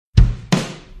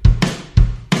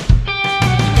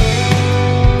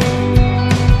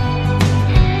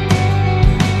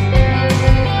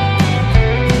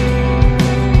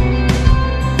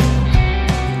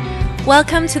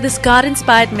Welcome to this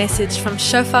God-inspired message from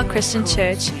Shofar Christian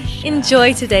Church.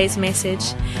 Enjoy today's message.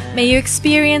 May you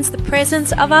experience the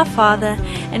presence of our Father,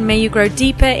 and may you grow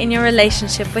deeper in your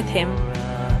relationship with Him.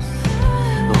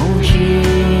 Oh, Jesus,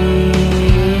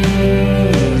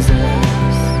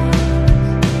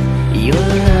 your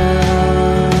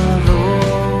love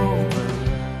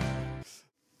over.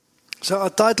 So our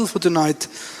title for tonight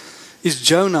is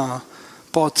Jonah,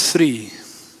 part 3.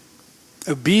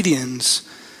 Obedience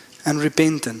and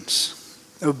repentance.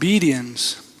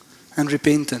 Obedience and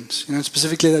repentance.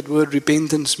 Specifically that word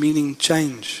repentance meaning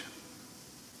change.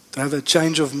 To have a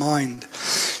change of mind.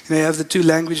 You have the two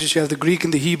languages, you have the Greek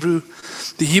and the Hebrew.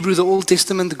 The Hebrew, the Old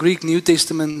Testament, the Greek, New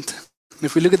Testament. And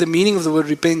if we look at the meaning of the word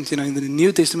repent, in the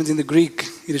New Testament, in the Greek,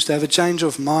 it is to have a change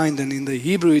of mind, and in the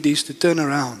Hebrew it is to turn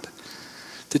around.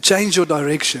 To change your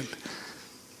direction.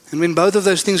 And when both of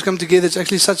those things come together, it's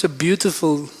actually such a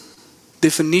beautiful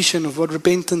definition of what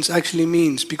repentance actually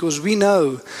means, because we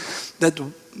know that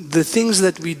the things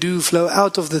that we do flow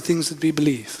out of the things that we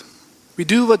believe. We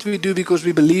do what we do because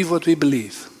we believe what we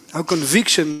believe. Our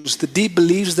convictions, the deep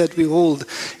beliefs that we hold,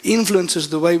 influences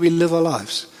the way we live our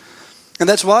lives. And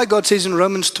that's why God says in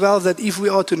Romans 12 that if we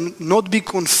are to not be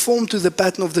conformed to the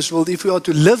pattern of this world, if we are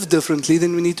to live differently,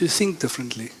 then we need to think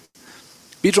differently.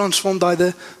 Be transformed by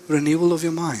the renewal of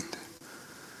your mind.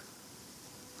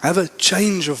 Have a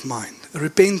change of mind, a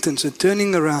repentance, a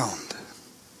turning around,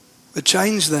 a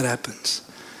change that happens.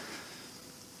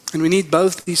 And we need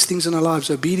both these things in our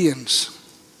lives, obedience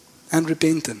and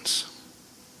repentance.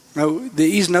 Now, there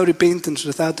is no repentance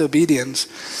without obedience,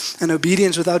 and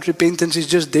obedience without repentance is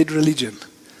just dead religion.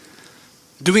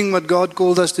 Doing what God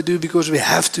called us to do because we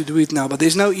have to do it now, but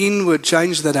there's no inward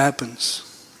change that happens,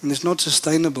 and it's not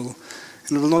sustainable,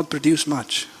 and it will not produce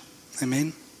much.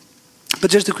 Amen? But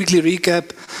just to quickly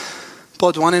recap,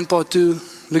 part 1 and part 2,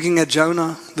 looking at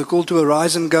Jonah, the call to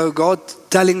arise and go, God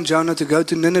telling Jonah to go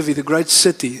to Nineveh, the great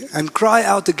city, and cry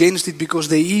out against it because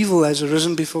their evil has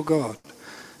arisen before God.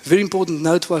 A very important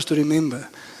note for us to remember,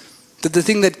 that the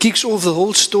thing that kicks off the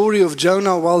whole story of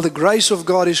Jonah, while the grace of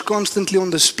God is constantly on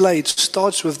display, it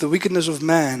starts with the wickedness of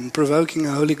man provoking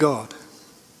a holy God.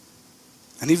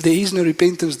 And if there is no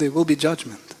repentance, there will be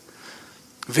judgment.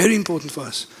 Very important for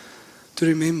us to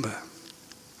remember.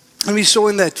 And we saw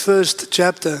in that first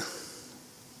chapter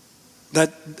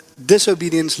that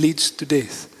disobedience leads to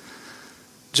death.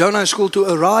 Jonah is called to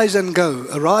arise and go,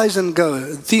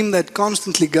 a theme that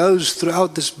constantly goes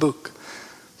throughout this book.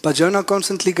 But Jonah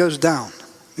constantly goes down.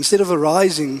 Instead of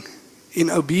arising in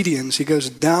obedience, he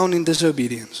goes down in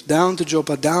disobedience, down to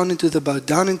Joppa, down into the boat,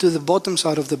 down into the bottom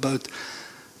side of the boat,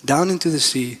 down into the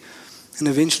sea, and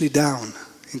eventually down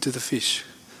into the fish.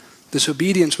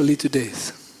 Disobedience will lead to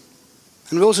death.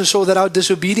 And we also saw that our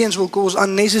disobedience will cause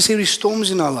unnecessary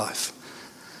storms in our life.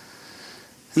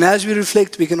 And as we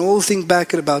reflect, we can all think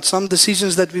back about some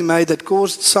decisions that we made that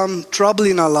caused some trouble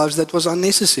in our lives that was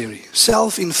unnecessary.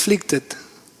 Self-inflicted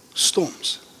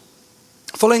storms.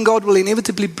 Following God will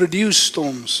inevitably produce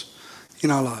storms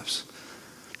in our lives.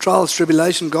 Trials,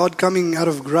 tribulation, God coming out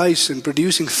of grace and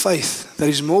producing faith that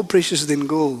is more precious than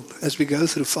gold as we go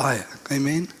through fire.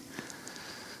 Amen.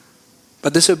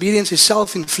 But disobedience is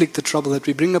self-inflicted trouble that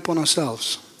we bring upon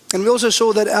ourselves. And we also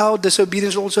saw that our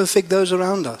disobedience also affects those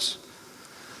around us.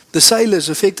 The sailors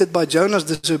affected by Jonah's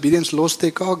disobedience lost their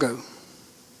cargo,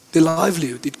 their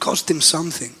livelihood. It cost them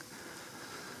something.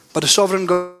 But a sovereign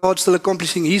God still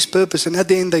accomplishing His purpose, and at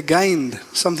the end they gained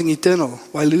something eternal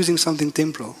while losing something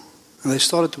temporal. And they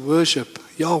started to worship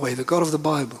Yahweh, the God of the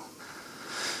Bible.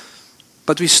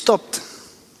 But we stopped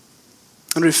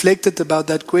and reflected about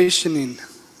that question in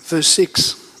Verse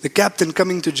 6, the captain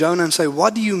coming to Jonah and say,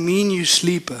 "What do you mean, you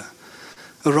sleeper?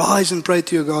 Arise and pray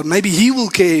to your God. Maybe He will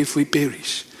care if we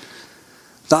perish."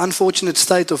 The unfortunate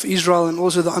state of Israel, and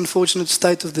also the unfortunate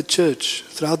state of the church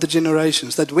throughout the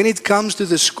generations, that when it comes to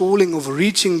this calling of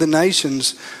reaching the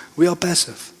nations, we are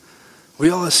passive. We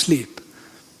are asleep.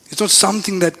 It's not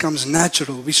something that comes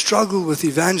natural. We struggle with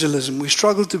evangelism. We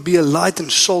struggle to be a light and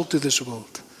salt to this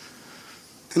world.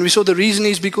 And we saw the reason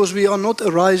is because we are not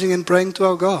arising and praying to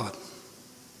our God.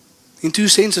 In two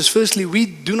senses. Firstly, we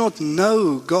do not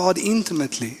know God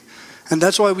intimately. And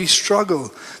that's why we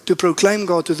struggle to proclaim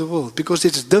God to the world. Because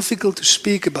it's difficult to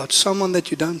speak about someone that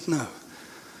you don't know.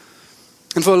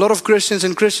 And for a lot of Christians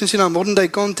and Christians in our modern day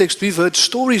context, we've heard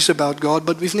stories about God,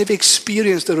 but we've never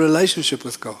experienced a relationship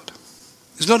with God.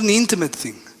 It's not an intimate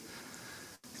thing.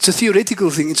 It's a theoretical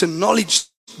thing. It's a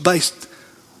knowledge-based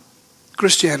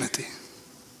Christianity.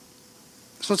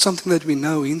 It's not something that we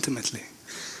know intimately.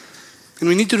 And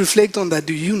we need to reflect on that.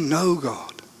 Do you know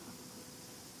God?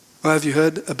 Or have you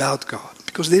heard about God?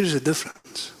 Because there is a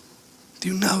difference. Do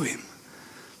you know Him?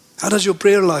 How does your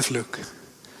prayer life look?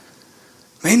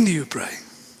 When do you pray?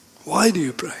 Why do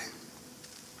you pray?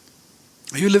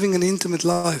 Are you living an intimate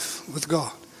life with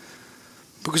God?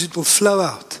 Because it will flow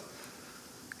out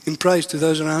in praise to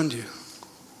those around you.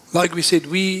 Like we said,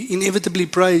 we inevitably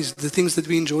praise the things that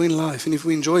we enjoy in life. And if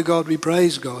we enjoy God, we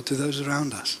praise God to those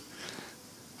around us.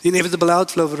 The inevitable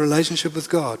outflow of a relationship with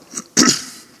God.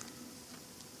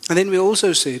 And then we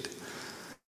also said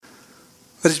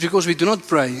that it's because we do not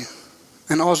pray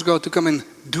and ask God to come and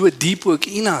do a deep work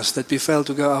in us that we fail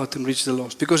to go out and reach the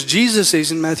lost. Because Jesus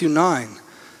says in Matthew 9,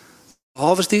 the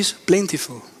harvest is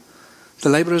plentiful, the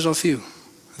laborers are few.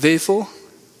 Therefore,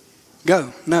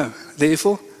 go. No,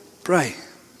 therefore, pray.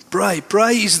 Pray.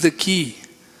 Pray is the key.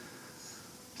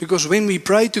 Because when we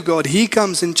pray to God, He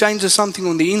comes and changes something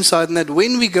on the inside, and that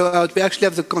when we go out, we actually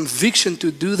have the conviction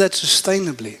to do that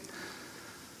sustainably.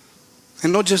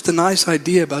 And not just a nice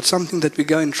idea about something that we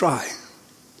go and try,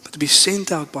 but to be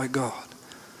sent out by God.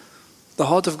 The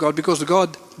heart of God, because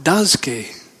God does care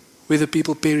whether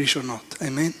people perish or not.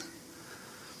 Amen.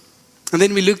 And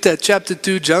then we looked at chapter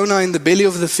 2, Jonah in the belly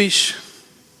of the fish.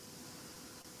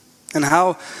 And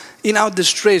how in our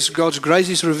distress, God's grace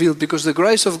is revealed, because the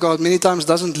grace of God many times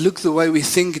doesn't look the way we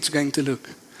think it's going to look.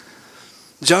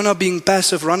 Jonah being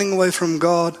passive, running away from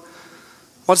God.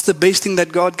 What's the best thing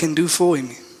that God can do for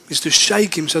him? Is to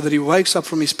shake him so that he wakes up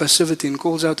from his passivity and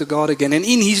calls out to God again. And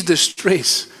in his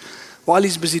distress, while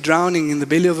he's busy drowning in the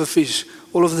belly of a fish,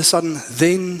 all of a sudden,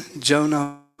 then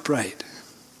Jonah prayed.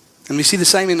 And we see the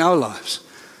same in our lives.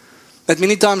 That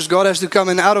many times God has to come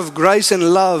and out of grace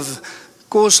and love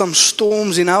cause some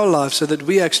storms in our lives so that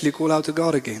we actually call out to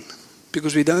God again.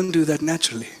 Because we don't do that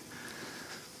naturally.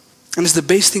 And it's the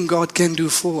best thing God can do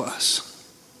for us.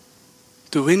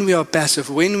 To when we are passive,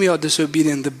 when we are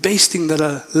disobedient, the best thing that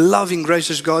a loving,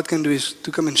 gracious God can do is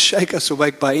to come and shake us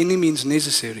awake by any means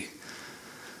necessary.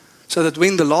 So that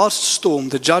when the last storm,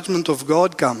 the judgment of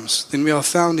God comes, then we are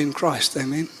found in Christ.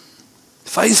 Amen.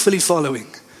 Faithfully following.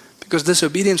 Because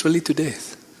disobedience will lead to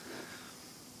death.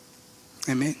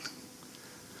 Amen.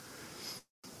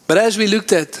 But as we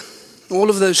looked at all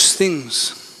of those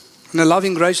things, and a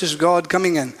loving, gracious God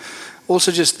coming in,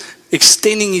 also just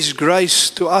extending His grace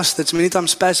to us that's many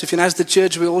times passive. And as the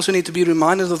church, we also need to be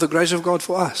reminded of the grace of God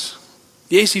for us.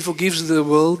 Yes, He forgives the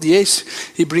world. Yes,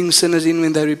 He brings sinners in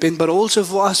when they repent. But also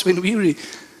for us when we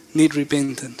need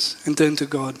repentance and turn to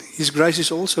God. His grace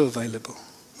is also available.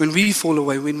 When we fall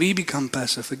away, when we become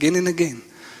passive again and again.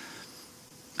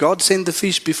 God sent the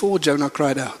fish before Jonah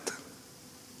cried out.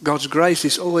 God's grace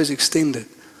is always extended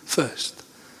first.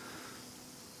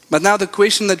 But now the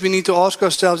question that we need to ask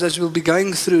ourselves as we'll be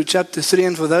going through chapter 3,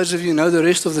 and for those of you who know the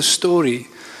rest of the story,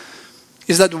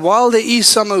 is that while there is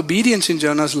some obedience in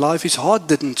Jonah's life, his heart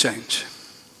didn't change.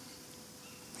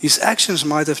 His actions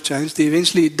might have changed. He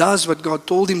eventually does what God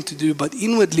told him to do, but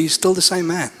inwardly he's still the same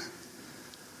man.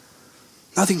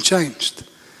 Nothing changed.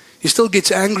 He still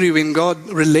gets angry when God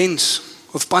relents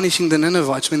of punishing the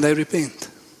Ninevites when they repent.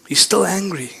 He's still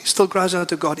angry. He still cries out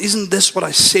to God, "Isn't this what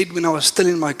I said when I was still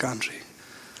in my country?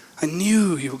 I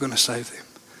knew you were going to save them."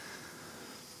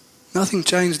 Nothing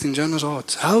changed in Jonah's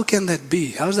heart. How can that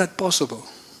be? How is that possible?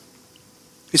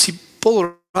 You see,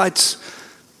 Paul writes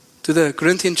to the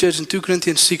Corinthian church in 2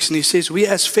 Corinthians 6, and he says, "We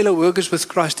as fellow workers with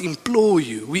Christ implore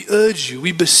you, we urge you,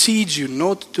 we beseech you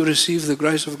not to receive the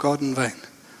grace of God in vain."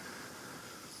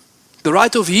 The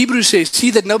writer of Hebrews says, "See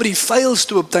that nobody fails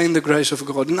to obtain the grace of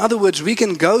God." In other words, we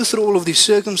can go through all of these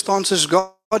circumstances.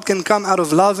 God can come out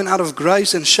of love and out of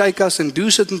grace and shake us and do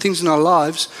certain things in our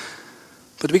lives,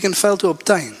 but we can fail to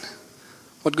obtain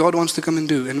what God wants to come and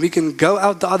do. And we can go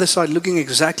out the other side looking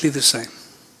exactly the same.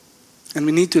 And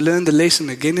we need to learn the lesson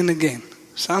again and again.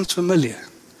 Sounds familiar.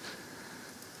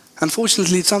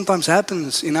 Unfortunately, it sometimes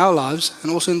happens in our lives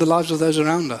and also in the lives of those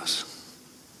around us.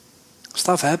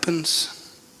 Stuff happens.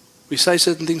 We say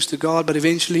certain things to God, but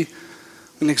eventually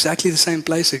we're in exactly the same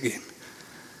place again.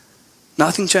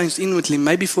 Nothing changed inwardly.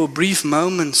 Maybe for a brief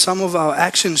moment, some of our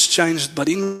actions changed, but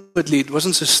inwardly it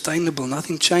wasn't sustainable.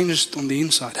 Nothing changed on the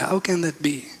inside. How can that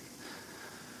be?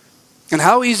 And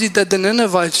how is it that the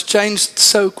Ninevites changed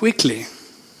so quickly?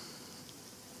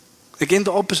 Again,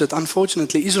 the opposite,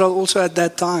 unfortunately. Israel also at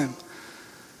that time,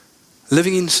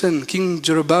 living in sin. King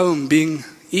Jeroboam being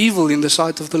evil in the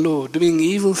sight of the Lord, doing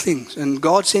evil things. And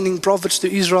God sending prophets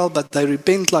to Israel, but they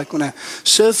repent like on a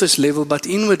surface level, but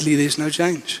inwardly there's no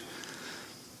change.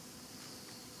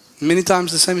 Many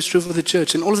times the same is true for the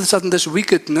church. And all of a sudden this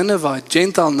wicked Ninevite,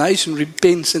 Gentile nation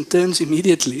repents and turns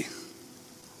immediately.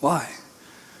 Why?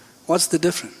 What's the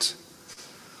difference?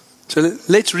 So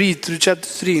let's read through chapter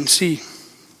 3 and see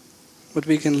what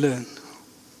we can learn.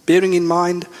 bearing in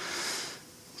mind,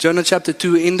 Jonah chapter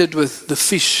 2 ended with the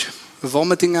fish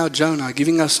vomiting out Jonah,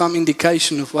 giving us some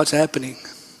indication of what's happening.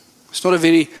 It's not a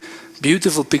very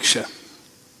beautiful picture.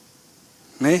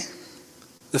 Nee?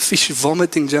 The fish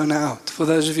vomiting Jonah out. For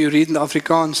those of you who read in the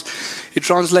Afrikaans, it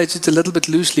translates it a little bit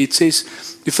loosely. It says,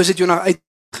 die vis het Jonah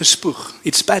uitgespoeg.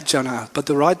 It spat Jonah out. But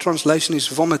the right translation is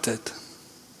vomited.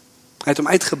 Hy het hom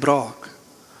uitgebraak.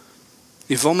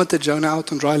 He vomited Jonah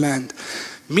out on dry land.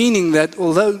 Meaning that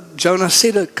although Jonah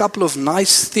said a couple of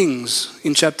nice things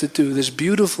in chapter 2, this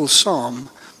beautiful psalm,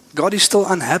 God is still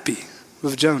unhappy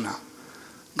with Jonah.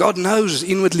 God knows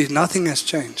inwardly nothing has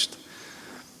changed.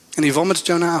 And he vomits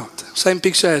Jonah out. Same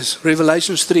picture as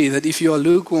Revelation 3, that if you are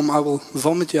lukewarm, I will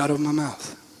vomit you out of my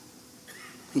mouth.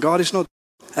 God is not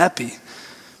happy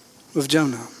with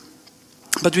Jonah.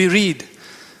 But we read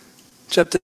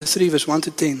chapter 3, verse 1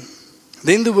 to 10.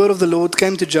 Then the word of the Lord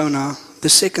came to Jonah the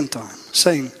second time,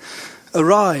 saying,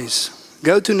 Arise,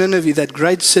 go to Nineveh, that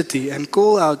great city, and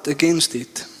call out against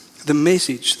it the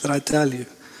message that I tell you.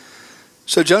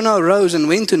 So Jonah arose and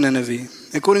went to Nineveh,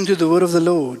 according to the word of the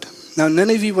Lord. Now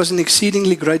Nineveh was an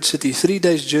exceedingly great city, 3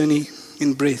 days' journey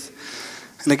in breadth.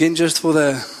 And again, just for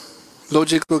the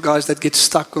logical guys that get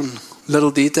stuck on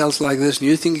little details like this, and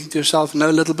you're thinking to yourself,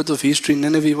 no little bit of history,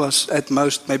 Nineveh was at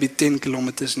most maybe 10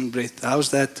 kilometers in breadth.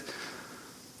 How's that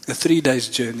a 3 days'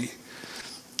 journey?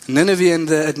 Nineveh and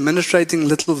the administrating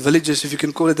little villages, if you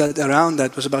can call it that, around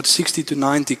that was about 60 to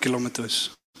 90 kilometers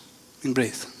in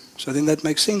breadth. So then that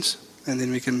makes sense, and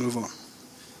then we can move on.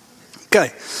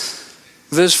 Okay,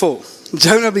 verse 4.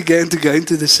 Jonah began to go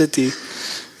into the city,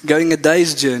 going a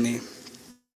day's journey.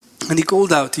 And he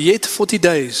called out, Yet 40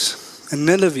 days, and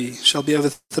Nineveh shall be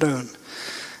overthrown.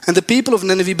 And the people of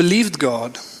Nineveh believed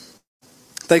God.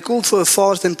 They called for a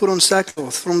fast and put on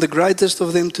sackcloth, from the greatest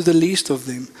of them to the least of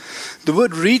them. The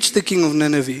word reached the king of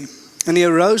Nineveh, and he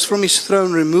arose from his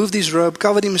throne, removed his robe,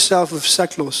 covered himself with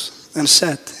sackcloth, and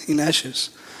sat in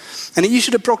ashes. And he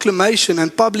issued a proclamation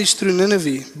and published through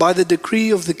Nineveh, by the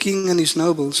decree of the king and his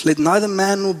nobles, let neither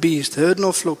man nor beast, herd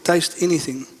nor flock taste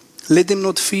anything. Let them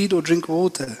not feed or drink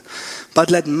water,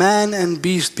 but let man and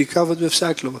beast be covered with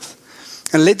sackcloth.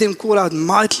 And let them call out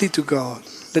mightily to God.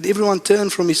 Let everyone turn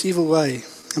from his evil way,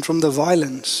 and from the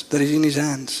violence that is in his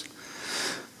hands.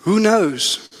 Who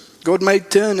knows? God may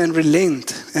turn and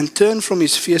relent, and turn from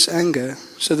his fierce anger,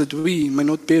 so that we may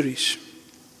not perish.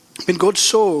 When God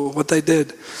saw what they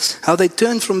did, how they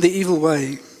turned from the evil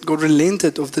way, God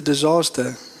relented of the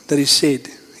disaster that he said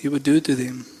he would do to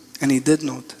them, and he did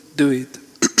not do it.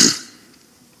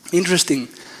 Interesting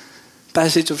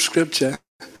passage of scripture.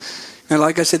 And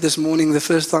like I said this morning, the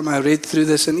first time I read through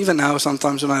this, and even now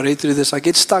sometimes when I read through this, I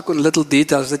get stuck on little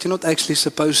details that you're not actually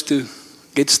supposed to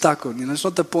get stuck on. It's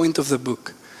not the point of the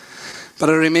book. But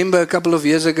I remember a couple of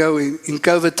years ago in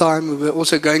COVID time, we were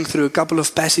also going through a couple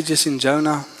of passages in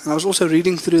Jonah. And I was also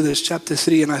reading through this chapter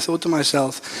 3, and I thought to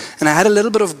myself, and I had a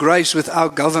little bit of grace with our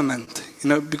government,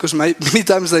 because many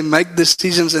times they make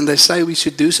decisions and they say we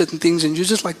should do certain things, and you're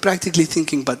just like practically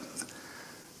thinking, but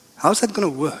how's that going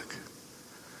to work?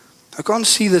 I can't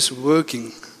see this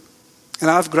working. And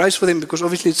I have grace for them because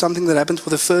obviously it's something that happened for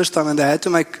the first time and they had to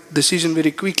make a decision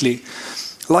very quickly.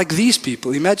 Like these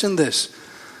people, imagine this.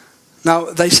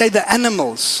 Now, they say the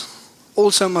animals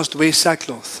also must wear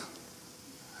sackcloth.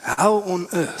 How on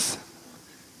earth,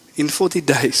 in 40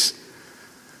 days,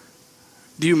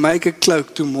 do you make a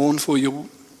cloak to mourn for your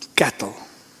cattle?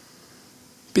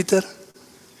 Peter?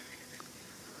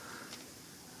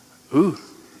 Hoe?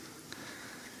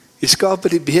 Die skape,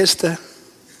 die beeste.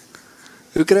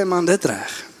 Hoe kry man dit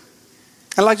reg?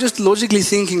 And like just logically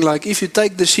thinking, like if you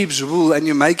take the sheep's wool and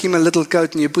you make him a little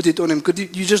coat and you put it on him, could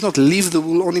you just not leave the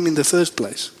wool on him in the first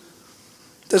place?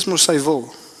 Dis mos sy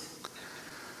wol.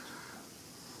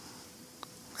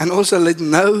 And also let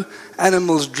no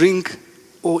animals drink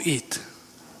or eat.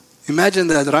 Imagine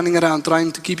that, running around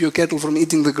trying to keep your cattle from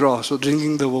eating the grass or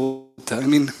drinking the water. I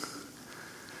mean,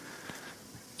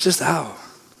 just how?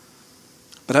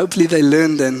 But hopefully they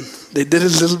learned and they did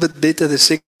it a little bit better the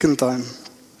second time.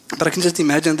 But I can just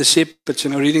imagine the shepherds,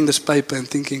 reading this paper and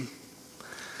thinking,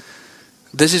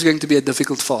 this is going to be a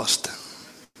difficult fast.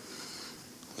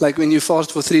 Like when you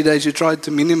fast for 3 days, you try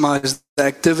to minimize the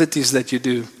activities that you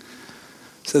do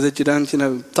so that you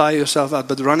don't, tire yourself out.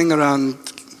 But running around,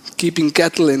 keeping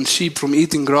cattle and sheep from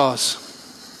eating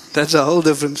grass, that's a whole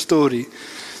different story.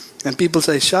 And people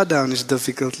say shutdown is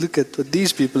difficult. Look at what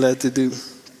these people had to do.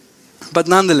 But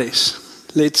nonetheless,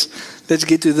 let's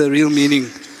get to the real meaning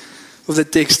of the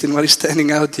text and what is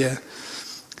standing out here.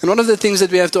 And one of the things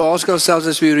that we have to ask ourselves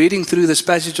as we're reading through this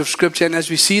passage of Scripture and as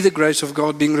we see the grace of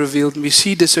God being revealed, and we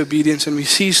see disobedience and we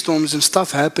see storms and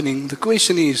stuff happening, the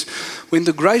question is, when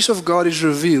the grace of God is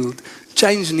revealed,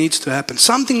 change needs to happen.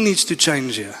 Something needs to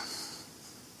change here.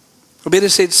 Or better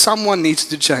said, someone needs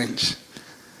to change.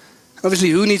 Obviously,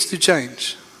 who needs to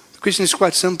change? The question is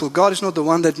quite simple. God is not the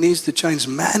one that needs to change.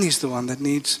 Man is the one that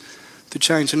needs to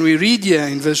change. And we read here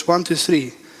in verse 1 to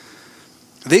 3.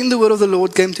 Then the word of the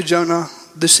Lord came to Jonah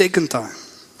the second time,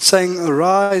 saying,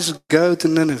 Arise, go to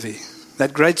Nineveh,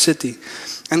 that great city,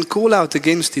 and call out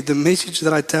against it the message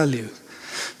that I tell you.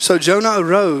 So Jonah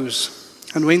arose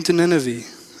and went to Nineveh,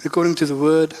 according to the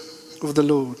word of the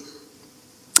Lord.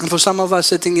 And for some of us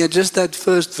sitting here, just that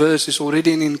first verse is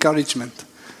already an encouragement.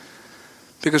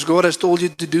 Because God has told you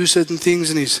to do certain things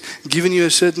and He's given you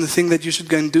a certain thing that you should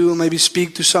go and do, or maybe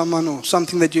speak to someone, or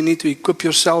something that you need to equip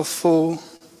yourself for,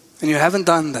 and you haven't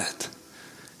done that.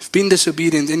 You've been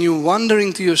disobedient, and you're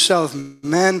wondering to yourself,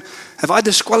 man, have I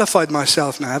disqualified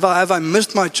myself now? Have I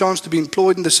missed my chance to be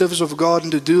employed in the service of God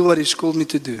and to do what He's called me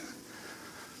to do?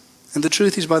 And the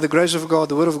truth is, by the grace of God,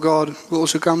 the word of God will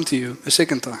also come to you a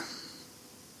second time.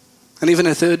 And even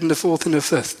a third and a fourth and a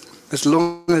fifth. As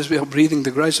long as we are breathing,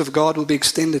 the grace of God will be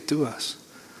extended to us.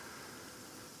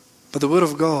 But the word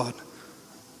of God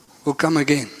will come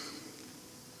again.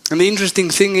 And the interesting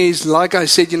thing is, like I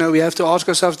said, we have to ask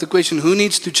ourselves the question, who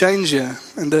needs to change here?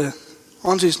 And the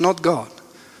answer is not God.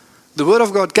 The word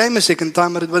of God came a second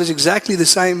time, but it was exactly the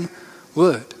same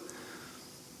word.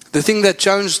 The thing that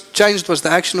changed was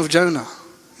the action of Jonah.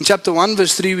 In chapter 1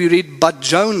 verse 3 we read, But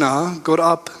Jonah got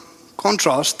up,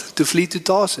 contrast, to flee to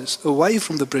Tarsus, away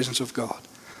from the presence of God.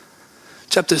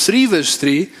 Chapter 3 verse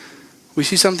 3, we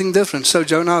see something different. So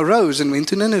Jonah arose and went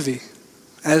to Nineveh,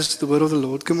 as the word of the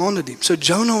Lord commanded him. So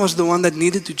Jonah was the one that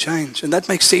needed to change. And that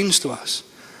makes sense to us.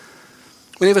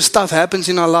 Whenever stuff happens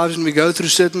in our lives and we go through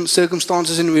certain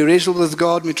circumstances and we wrestle with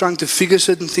God, we're trying to figure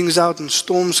certain things out and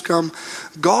storms come,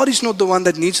 God is not the one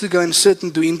that needs to go and sit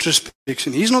and do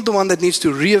introspection. He's not the one that needs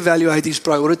to reevaluate His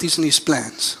priorities and His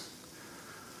plans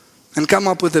and come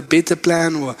up with a better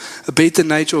plan or a better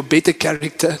nature or better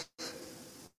character.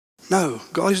 No,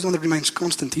 God is the one that remains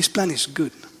constant. His plan is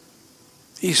good.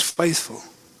 He is faithful.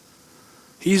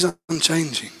 He is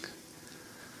unchanging.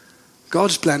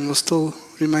 God's plan will still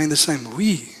remain the same.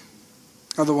 We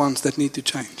are the ones that need to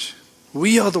change.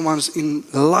 We are the ones in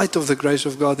light of the grace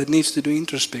of God that needs to do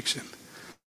introspection.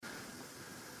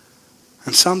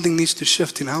 And something needs to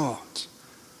shift in our hearts.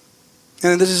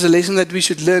 And this is a lesson that we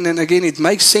should learn. And again, it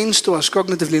makes sense to us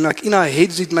cognitively. Like in our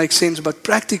heads it makes sense, but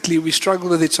practically we struggle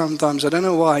with it sometimes. I don't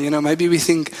know why. Maybe we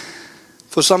think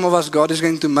for some of us God is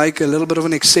going to make a little bit of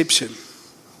an exception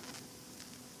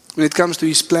when it comes to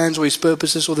His plans or His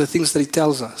purposes or the things that He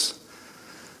tells us.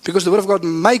 Because the word of God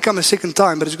may come a second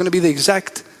time, but it's going to be the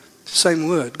exact same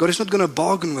word. God is not going to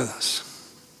bargain with us.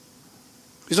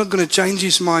 He's not going to change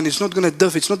His mind. It's not going to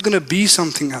diff. It's not going to be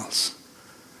something else.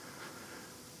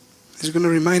 It's going to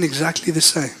remain exactly the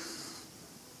same.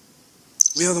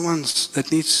 We are the ones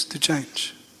that needs to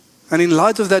change. And in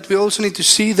light of that, we also need to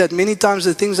see that many times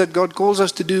the things that God calls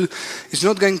us to do is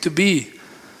not going to be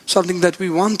something that we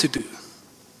want to do.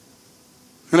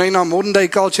 In our modern day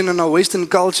culture and in our Western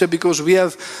culture, because we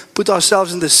have put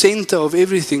ourselves in the center of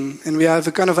everything and we have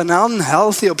a kind of an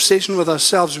unhealthy obsession with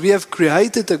ourselves, we have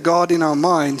created a God in our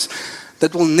minds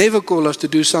that will never call us to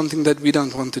do something that we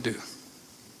don't want to do.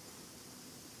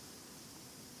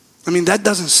 That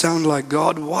doesn't sound like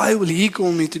God. Why will He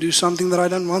call me to do something that I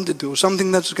don't want to do? Or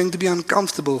something that's going to be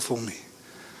uncomfortable for me?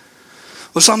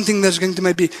 Or something that's going to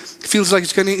maybe feels like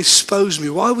it's going to expose me.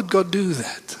 Why would God do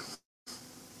that?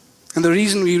 And the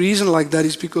reason we reason like that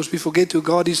is because we forget who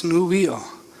God is and who we are.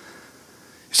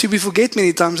 You see, we forget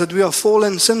many times that we are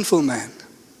fallen, sinful man.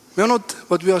 We are not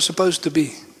what we are supposed to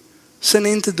be. Sin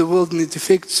entered the world and it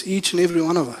affects each and every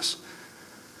one of us.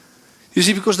 You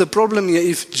see, because the problem here,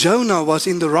 if Jonah was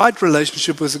in the right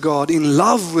relationship with God, in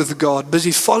love with God,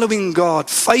 busy following God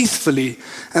faithfully,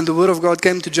 and the word of God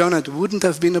came to Jonah, it wouldn't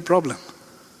have been a problem.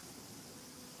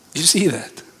 You see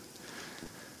that?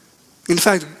 In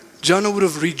fact, Jonah would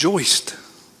have rejoiced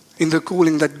in the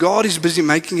calling that God is busy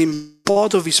making him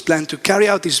part of His plan to carry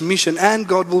out His mission, and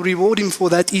God will reward him for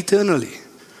that eternally.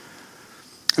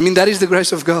 That is the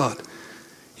grace of God.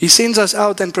 He sends us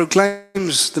out and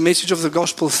proclaims the message of the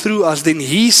gospel through us. Then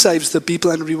He saves the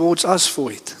people and rewards us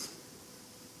for it.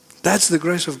 That's the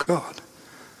grace of God.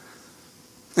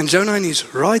 And Jonah, in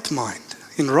his right mind,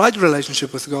 in right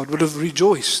relationship with God, would have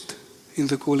rejoiced in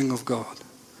the calling of God.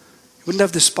 He wouldn't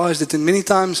have despised it. And many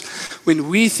times when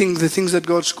we think the things that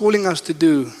God's calling us to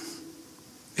do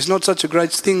is not such a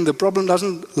great thing. The problem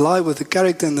doesn't lie with the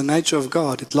character and the nature of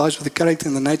God. It lies with the character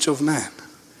and the nature of man.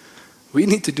 We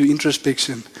need to do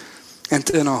introspection and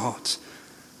turn our hearts.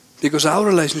 Because our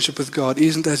relationship with God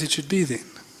isn't as it should be then.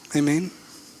 Amen?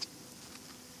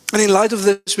 And in light of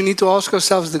this, we need to ask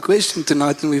ourselves the question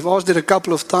tonight, and we've asked it a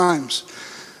couple of times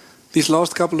these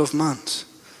last couple of months.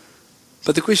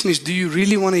 But the question is, do you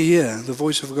really want to hear the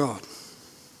voice of God?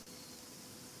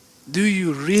 Do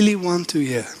you really want to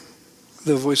hear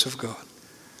the voice of God?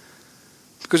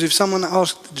 Because if someone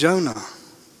asked Jonah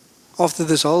after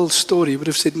this whole story, he would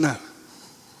have said, no,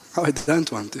 I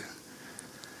don't want to.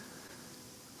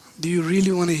 Do you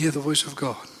really want to hear the voice of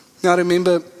God? Now I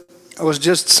remember I was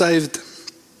just saved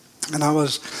and I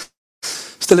was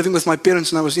still living with my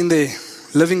parents and I was in their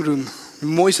living room,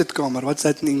 Mooisetkamer, what's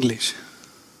that in English?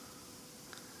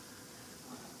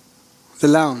 The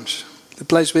lounge. The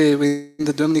place where when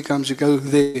the dominee comes, you go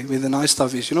there where the nice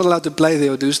stuff is. You're not allowed to play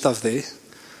there or do stuff there.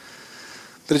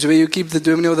 But it's where you keep the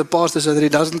dominee or the pastor so that he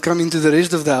doesn't come into the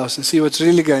rest of the house and see what's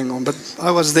really going on. But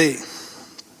I was there.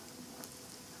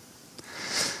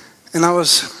 And I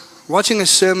was watching a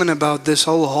sermon about this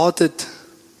wholehearted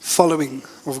following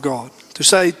of God. To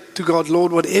say to God,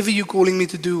 Lord, whatever you're calling me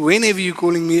to do, whenever you're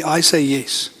calling me, I say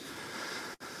yes.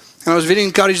 And I was very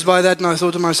encouraged by that and I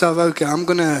thought to myself, okay, I'm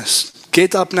going to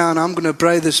get up now and I'm going to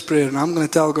pray this prayer and I'm going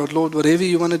to tell God, Lord, whatever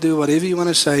you want to do, whatever you want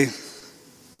to say,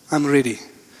 I'm ready.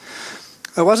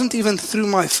 I wasn't even through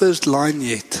my first line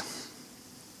yet.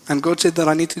 And God said that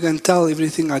I need to go and tell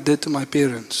everything I did to my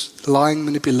parents. Lying,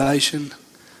 manipulation,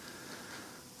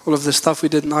 all of the stuff we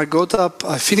did. And I got up,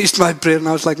 I finished my prayer and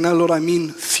I was like, no, Lord, I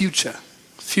mean future.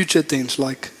 Future tense,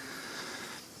 like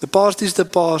the past is the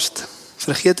past.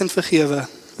 Vergeet en vergewe.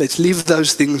 Let's leave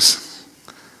those things.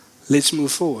 Let's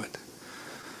move forward.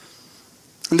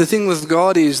 And the thing with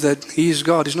God is that He is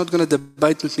God. He's not going to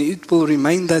debate with me. It will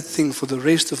remain that thing for the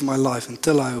rest of my life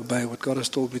until I obey what God has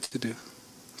told me to do.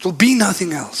 It will be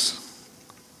nothing else.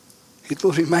 It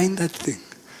will remain that thing.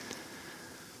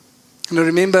 And I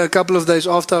remember a couple of days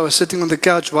after I was sitting on the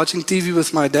couch watching TV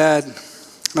with my dad.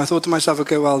 And I thought to myself,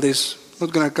 okay, well, there's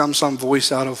not going to come some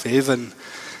voice out of heaven.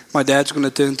 My dad's going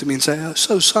to turn to me and say, oh,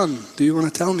 so son, do you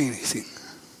want to tell me anything?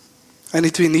 I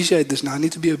need to initiate this now. I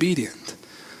need to be obedient.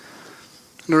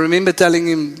 And I remember telling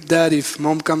him, Dad, if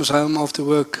Mom comes home after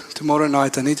work tomorrow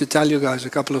night, I need to tell you guys a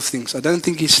couple of things. I don't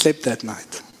think he slept that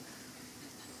night.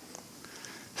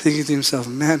 Thinking to himself,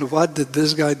 man, what did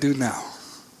this guy do now?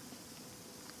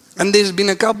 And there's been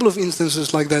a couple of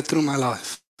instances like that through my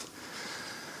life.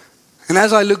 And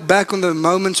as I look back on the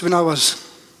moments when I was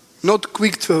not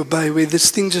quick to obey, where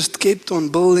this thing just kept on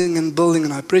building and building,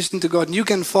 and I pressed into God, you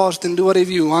can fast and do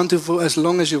whatever you want to for as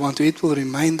long as you want to. It will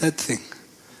remain that thing.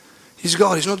 He's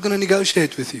God. He's not going to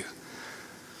negotiate with you.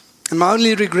 And my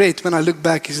only regret when I look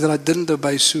back is that I didn't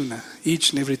obey sooner,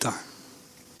 each and every time.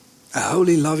 A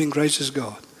holy, loving, gracious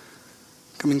God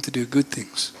coming to do good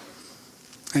things.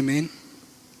 Amen.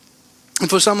 And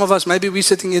for some of us, maybe we're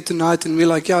sitting here tonight and we're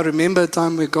like, yeah, I remember a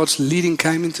time where God's leading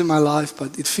came into my life,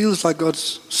 but it feels like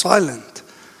God's silent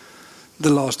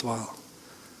the last while.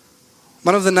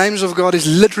 One of the names of God is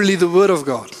literally the Word of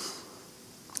God.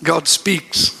 God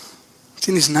speaks. It's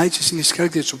in His nature, it's in His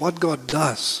character, it's what God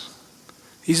does.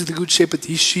 He's the good shepherd,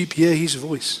 His sheep hear His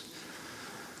voice.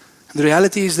 And the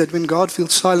reality is that when God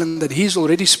feels silent, that He's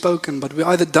already spoken, but we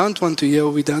either don't want to hear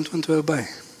or we don't want to obey.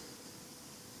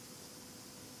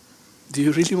 Do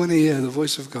you really want to hear the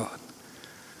voice of God?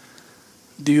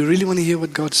 Do you really want to hear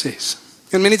what God says?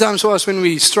 And many times for us, when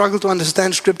we struggle to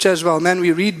understand Scripture as well, man,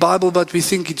 we read Bible, but we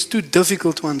think it's too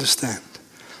difficult to understand.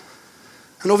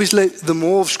 And obviously, the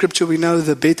more of Scripture we know,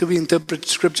 the better we interpret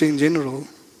Scripture in general.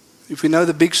 If we know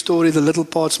the big story, the little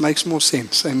parts makes more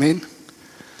sense. Amen?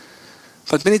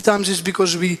 But many times it's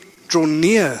because we draw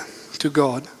near to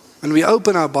God and we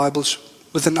open our Bibles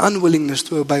with an unwillingness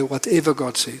to obey whatever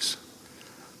God says.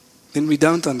 Then we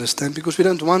don't understand because we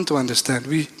don't want to understand.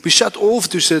 We shut off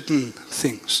to certain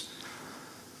things.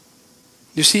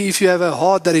 You see, if you have a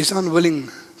heart that is unwilling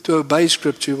to obey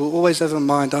Scripture, you will always have a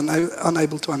mind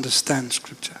unable to understand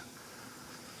Scripture.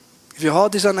 If your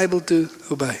heart is unable to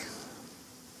obey,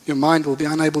 your mind will be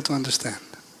unable to understand.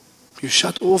 You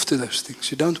shut off to those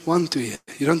things. You don't want to hear.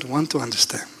 You don't want to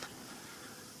understand.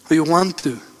 Or you want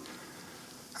to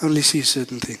only see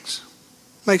certain things.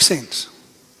 Makes sense.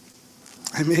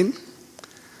 Amen.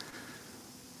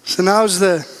 So now's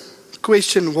the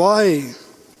question, why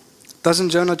doesn't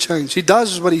Jonah change? He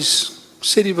does what he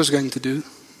said he was going to do.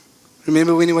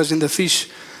 Remember when he was in the fish,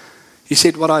 he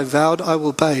said, what I vowed I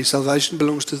will pay. Salvation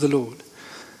belongs to the Lord.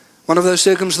 One of those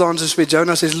circumstances where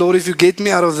Jonah says, Lord, if you get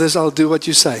me out of this, I'll do what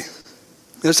you say.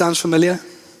 That sounds familiar?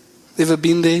 Ever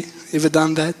been there? Ever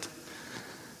done that?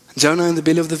 Jonah in the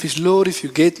belly of the fish, Lord, if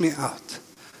you get me out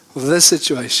of this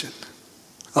situation,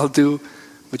 I'll do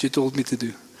what you told me to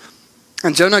do.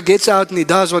 And Jonah gets out and he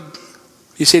does what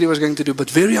he said he was going to do, but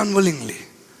very unwillingly.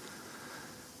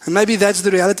 And maybe that's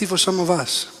the reality for some of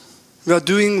us. We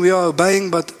are obeying,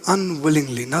 but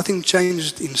unwillingly. Nothing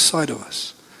changed inside of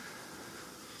us.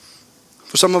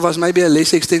 For some of us, maybe a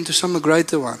lesser extent, to some a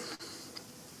greater one.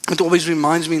 It always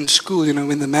reminds me in school,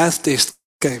 when the math test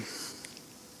came.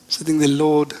 Sitting there,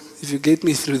 Lord, if you get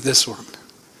me through this one,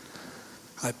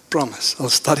 I promise I'll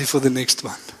study for the next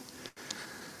one.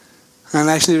 And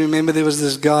I actually remember there was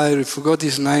this guy, I forgot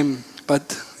his name,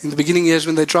 but in the beginning years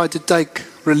when they tried to take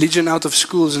religion out of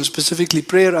schools and specifically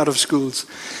prayer out of schools,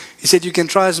 he said you can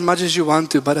try as much as you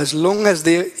want to, but as long as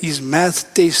there is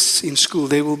math tests in school,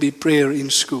 there will be prayer in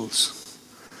schools.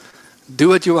 Do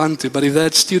what you want to, but if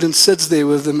that student sits there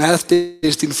with the math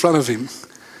test in front of him,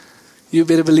 you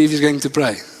better believe he's going to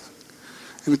pray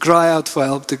and cry out for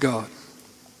help to God.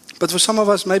 But for some of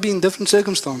us, maybe in different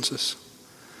circumstances,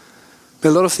 a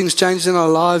lot of things changed in our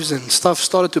lives and stuff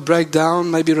started to break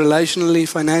down, maybe relationally,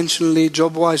 financially,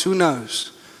 job-wise, who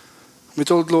knows. We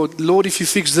told Lord, if you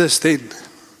fix this, then.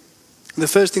 The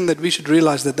first thing that we should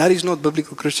realize that is not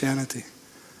biblical Christianity.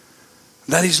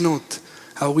 That is not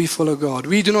how we follow God.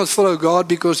 We do not follow God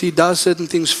because He does certain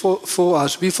things for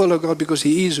us. We follow God because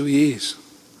He is who He is.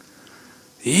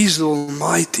 He is the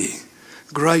almighty,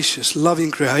 gracious,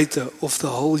 loving creator of the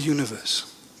whole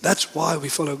universe. That's why we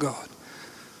follow God.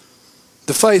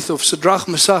 The faith of Shadrach,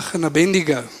 Meshach, and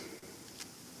Abednego.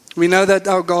 We know that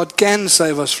our God can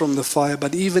save us from the fire,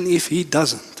 but even if He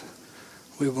doesn't,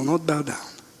 we will not bow down.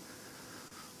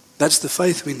 That's the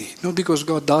faith we need, not because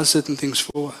God does certain things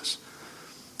for us.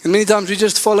 And many times we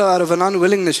just follow out of an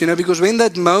unwillingness, because when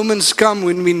that moments come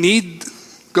when we need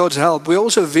God's help, we're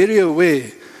also very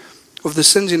aware of the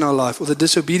sins in our life or the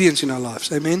disobedience in our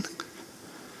lives. Amen?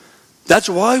 That's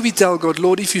why we tell God,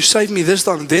 Lord, if you save me this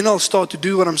time, then I'll start to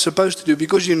do what I'm supposed to do,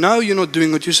 because you're not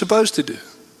doing what you're supposed to do.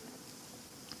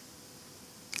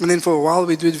 And then for a while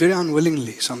we do it very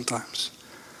unwillingly sometimes.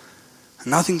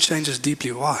 And nothing changes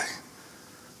deeply. Why?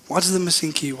 What's the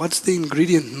missing key? What's the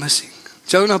ingredient missing?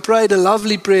 Jonah prayed a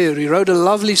lovely prayer. He wrote a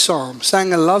lovely psalm,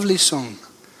 sang a lovely song.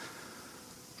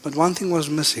 But one thing was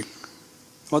missing.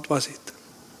 What was it?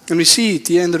 And we see it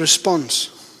here in the response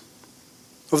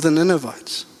of the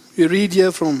Ninevites. We read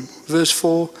here from verse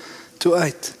 4 to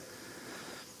 8.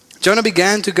 Jonah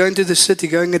began to go into the city,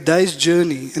 going a day's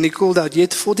journey, and he called out,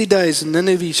 "Yet 40 days and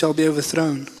Nineveh shall be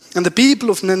overthrown." And the people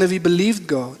of Nineveh believed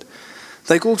God.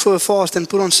 They called for a fast and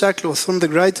put on sackcloth, from the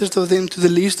greatest of them to the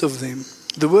least of them.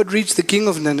 The word reached the king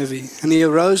of Nineveh, and he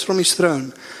arose from his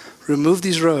throne, removed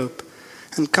his robe,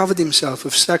 and covered himself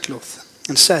with sackcloth,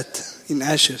 and sat in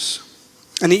ashes.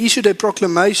 And he issued a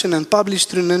proclamation and published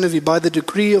through Nineveh, by the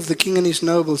decree of the king and his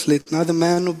nobles, let neither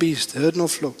man nor beast, herd nor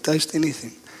flock, taste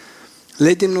anything.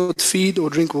 Let them not feed or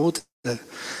drink water,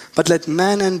 but let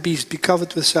man and beast be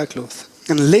covered with sackcloth.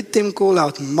 And let them call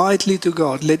out mightily to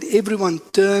God. Let everyone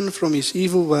turn from his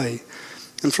evil way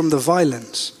and from the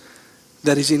violence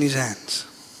that is in his hands.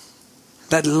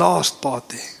 That last part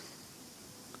there.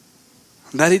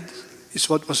 That is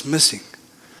what was missing.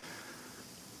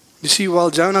 You see, while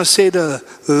Jonah said a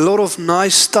lot of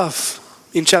nice stuff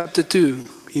in chapter 2,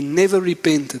 he never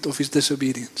repented of his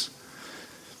disobedience.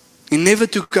 He never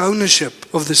took ownership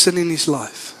of the sin in his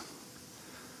life.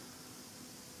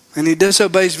 And he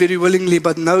disobeys very willingly,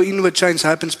 but no inward change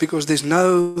happens because there's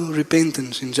no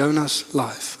repentance in Jonah's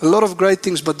life. A lot of great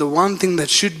things, but the one thing that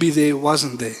should be there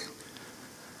wasn't there.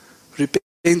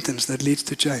 Repentance that leads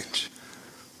to change.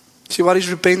 See, what is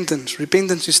repentance?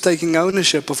 Repentance is taking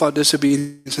ownership of our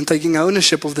disobedience and taking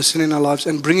ownership of the sin in our lives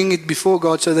and bringing it before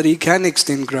God so that He can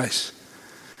extend grace.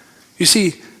 You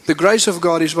see, the grace of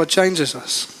God is what changes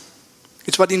us.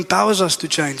 It's what empowers us to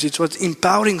change. It's what's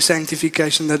empowering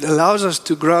sanctification that allows us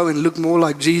to grow and look more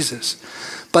like Jesus.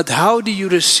 But how do you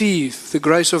receive the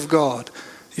grace of God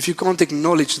if you can't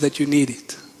acknowledge that you need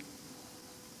it?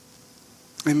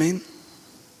 Amen?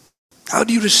 How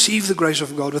do you receive the grace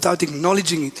of God without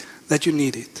acknowledging it, that you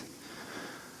need it?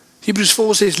 Hebrews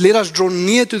 4 says, let us draw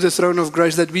near to the throne of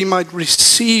grace that we might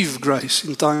receive grace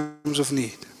in times of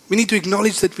need. We need to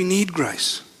acknowledge that we need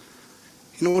grace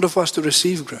in order for us to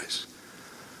receive grace.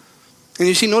 And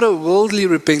you see, not a worldly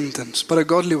repentance, but a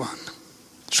godly one.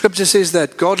 Scripture says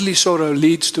that godly sorrow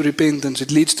leads to repentance,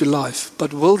 it leads to life,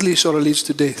 but worldly sorrow leads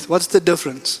to death. What's the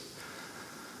difference?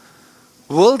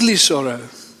 Worldly sorrow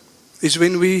is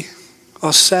when we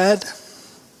are sad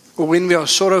or when we are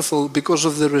sorrowful because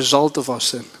of the result of our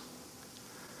sin.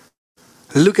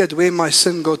 Look at where my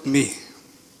sin got me.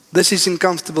 This isn't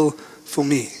comfortable for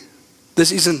me.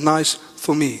 This isn't nice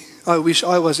for me. I wish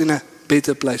I was in a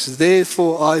better place.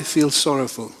 Therefore, I feel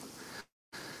sorrowful.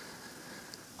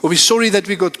 Or we're sorry that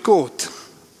we got caught.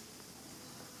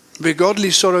 Where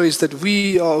godly sorrow is that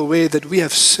we are aware that we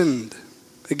have sinned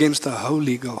against a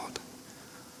holy God.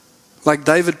 Like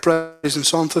David prays in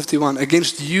Psalm 51,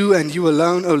 against you and you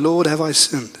alone, O Lord, have I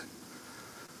sinned.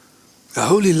 A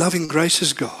holy, loving,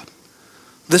 gracious God.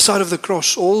 This side of the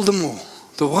cross, all the more,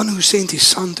 the one who sent his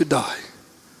Son to die.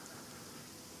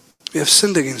 We have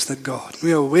sinned against that God.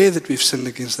 We are aware that we've sinned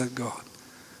against that God.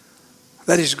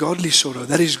 That is godly sorrow.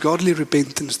 That is godly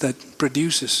repentance that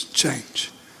produces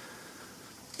change.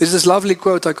 There's this lovely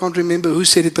quote, I can't remember who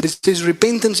said it, but it says,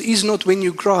 repentance is not when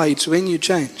you cry, it's when you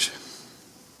change.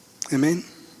 Amen?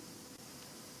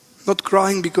 Not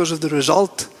crying because of the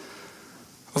result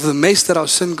of the mess that our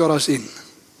sin got us in,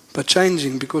 but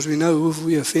changing because we know who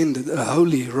we offended, a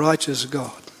holy, righteous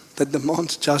God that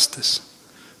demands justice.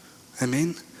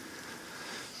 Amen?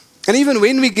 And even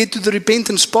when we get to the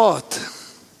repentance part,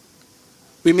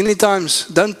 we many times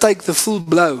don't take the full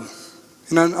blow.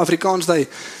 You know, in Afrikaans,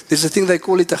 there's a thing they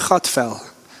call it a gatvel.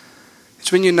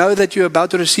 It's when you know that you're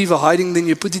about to receive a hiding, then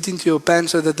you put it into your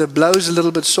pants so that the blow is a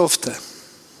little bit softer.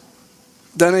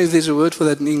 Don't know if there's a word for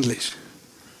that in English.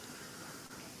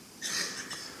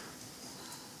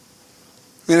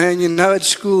 You know, and you know at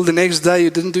school the next day you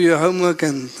didn't do your homework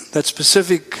and that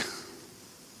specific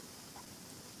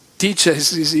teacher,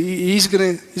 he's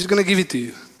gonna give it to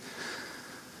you.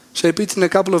 So you put in a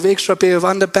couple of extra pair of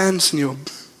underpants and your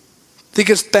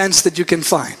thickest pants that you can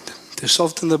find to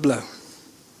soften the blow.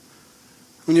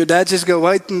 When your dad says go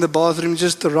wait in the bathroom,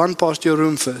 just to run past your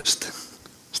room first.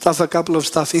 Stuff a couple of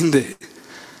stuff in there.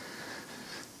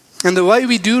 And the way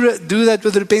we do that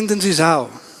with repentance is how?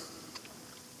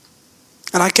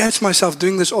 And I catch myself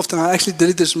doing this often. I actually did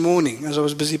it this morning as I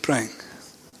was busy praying.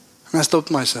 And I stopped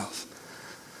myself.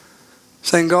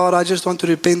 Saying, God, I just want to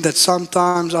repent that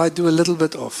sometimes I do a little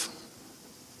bit off.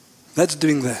 That's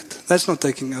doing that. That's not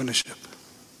taking ownership.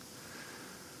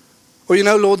 Or you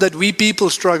know, Lord, that we people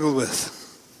struggle with.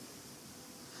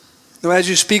 Now, as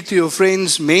you speak to your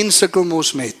friends, mens sukkel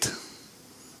mos met.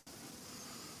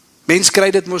 Mens kry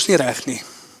dit mos nie reg nie.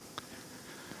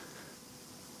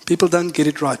 People don't get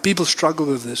it right. People struggle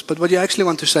with this. But what you actually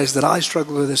want to say is that I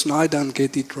struggle with this and I don't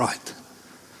get it right.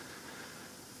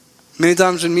 Many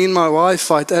times when me and my wife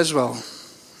fight as well,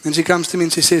 and she comes to me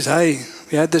and she says, hey,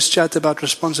 we had this chat about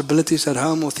responsibilities at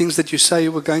home or things that you say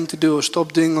you were going to do or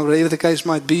stop doing or whatever the case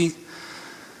might be.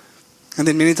 And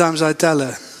then many times I tell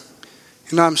her,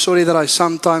 you know, I'm sorry that I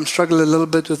sometimes struggle a little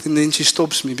bit with it, and then she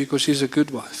stops me because she's a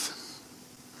good wife.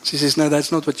 She says, no,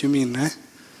 that's not what you mean, eh?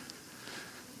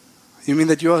 You mean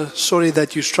that you are sorry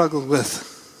that you struggle with,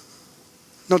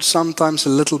 not sometimes a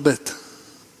little bit.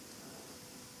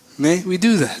 Nee, we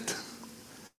do that.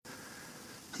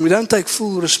 We don't take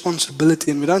full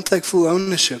responsibility and we don't take full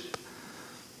ownership.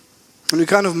 And we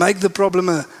kind of make the problem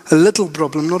a little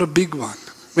problem, not a big one.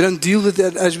 We don't deal with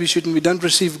it as we should, and we don't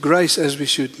receive grace as we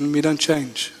should, and we don't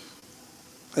change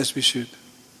as we should.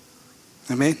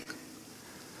 Amen?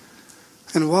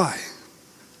 And why?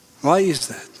 Why is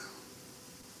that?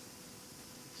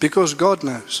 Because God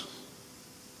knows.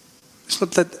 It's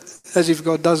not that as if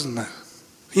God doesn't know.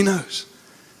 He knows.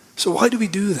 So why do we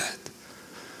do that?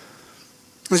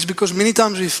 It's because many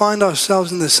times we find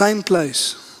ourselves in the same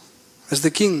place as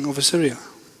the king of Assyria,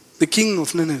 the king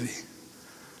of Nineveh.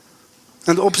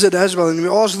 And the opposite as well. And we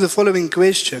ask the following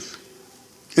question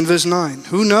in verse 9.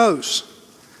 Who knows?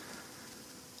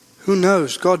 Who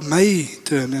knows? God may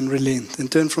turn and relent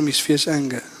and turn from his fierce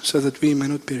anger so that we may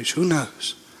not perish. Who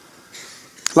knows?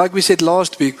 Like we said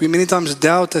last week, we many times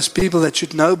doubt as people that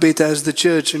should know better as the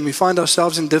church, and we find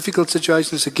ourselves in difficult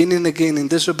situations again and again and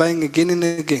disobeying again and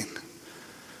again.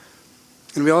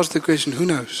 And we ask the question, who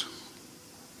knows?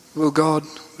 Will God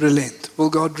relent?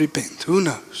 Will God repent? Who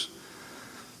knows?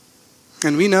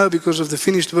 And we know because of the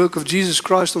finished work of Jesus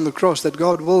Christ on the cross that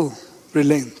God will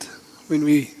relent when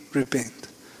we repent.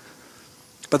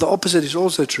 But the opposite is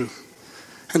also true,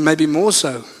 and maybe more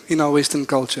so in our Western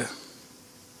culture.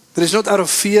 That it's not out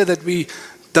of fear that we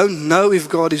don't know if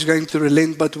God is going to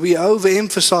relent, but we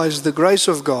overemphasize the grace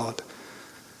of God.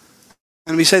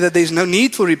 And we say that there's no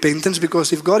need for repentance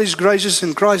because if God is gracious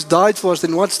and Christ died for us,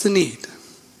 then what's the need?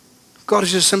 God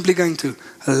is just simply going to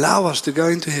allow us to go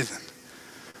into heaven.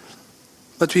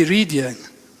 But we read here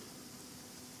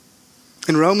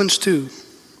in Romans 2,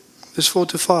 verse 4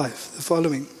 to 5, the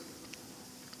following.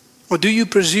 Or do you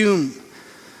presume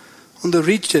on the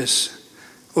riches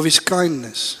of his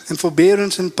kindness and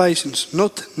forbearance and patience,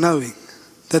 not knowing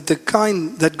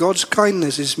that God's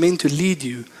kindness is meant to lead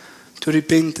you to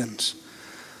repentance.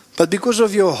 But because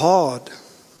of your hard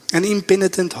and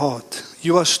impenitent heart,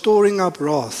 you are storing up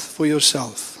wrath for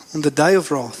yourself on the day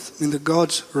of wrath, when the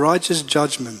God's righteous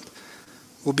judgment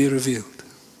will be revealed.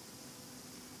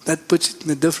 That puts it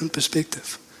in a different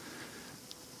perspective.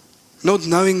 Not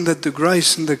knowing that the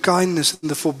grace and the kindness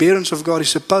and the forbearance of God is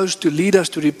supposed to lead us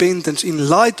to repentance in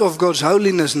light of God's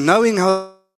holiness, knowing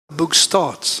how the book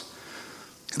starts.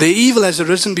 The evil has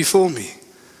arisen before me.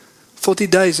 40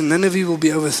 days and Nineveh will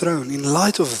be overthrown. In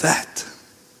light of that,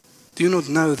 do you not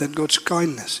know that God's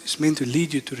kindness is meant to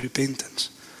lead you to repentance?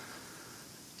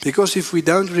 Because if we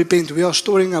don't repent, we are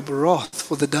storing up wrath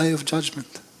for the day of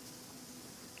judgment.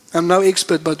 I'm no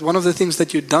expert, but one of the things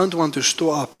that you don't want to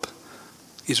store up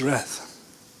is wrath.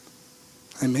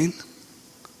 Amen?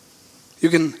 You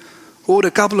can hoard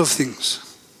a couple of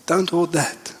things. Don't hoard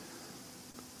that.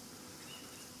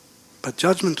 But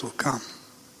judgment will come.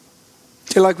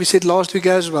 Like we said last week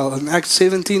as well, in Acts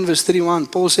 17 verse 31,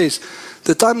 Paul says,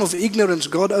 the time of ignorance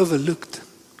God overlooked.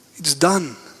 It's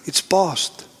done. It's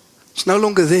past. It's no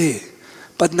longer there.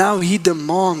 But now He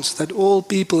demands that all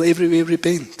people everywhere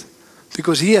repent.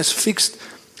 Because He has fixed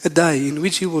a day in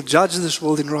which He will judge this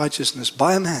world in righteousness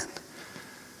by a man.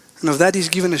 And of that He's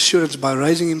given assurance by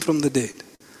raising Him from the dead.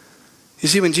 You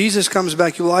see, when Jesus comes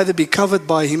back, you will either be covered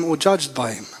by Him or judged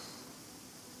by Him.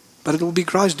 But it will be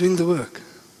Christ doing the work.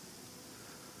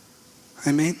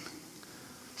 Amen.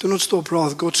 Do not stop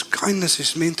wrath. God's kindness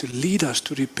is meant to lead us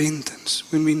to repentance.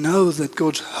 When we know that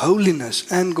God's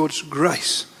holiness and God's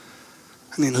grace,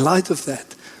 and in light of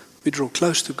that, we draw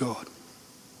close to God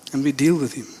and we deal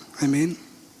with Him. Amen.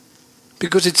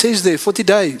 Because it says there, 40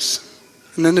 days,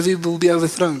 and Nineveh will be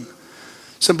overthrown.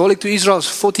 Symbolic to Israel's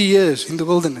 40 years in the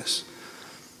wilderness.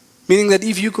 Meaning that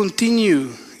if you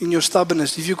continue in your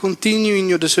stubbornness, if you continue in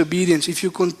your disobedience, if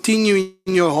you continue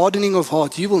in your hardening of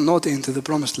heart, you will not enter the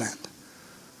promised land.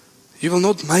 You will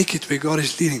not make it where God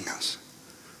is leading us.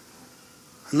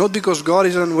 Not because God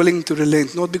is unwilling to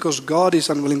relent, not because God is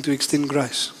unwilling to extend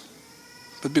grace,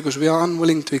 but because we are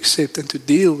unwilling to accept and to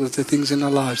deal with the things in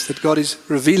our lives that God is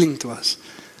revealing to us.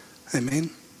 Amen.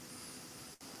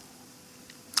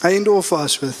 I end off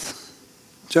us with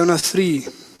Jonah 3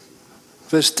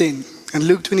 verse 10 and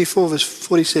Luke 24 verse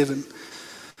 47.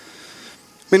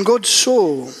 When God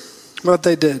saw what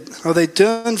they did, how they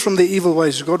turned from their evil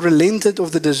ways, God relented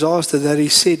of the disaster that He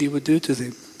said He would do to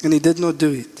them, and He did not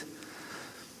do it.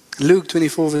 Luke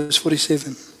 24 verse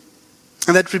 47.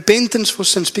 And that repentance for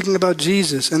sin, speaking about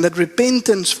Jesus, and that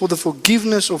repentance for the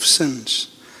forgiveness of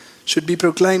sins should be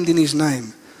proclaimed in His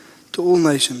name to all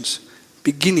nations,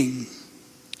 beginning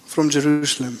from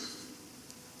Jerusalem.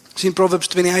 See, in Proverbs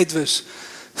 28 verse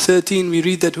 13 we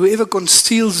read that whoever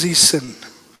conceals his sin,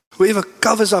 whoever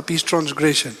covers up his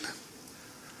transgression,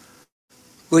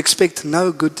 will expect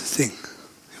no good thing,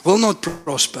 will not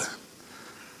prosper.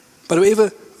 But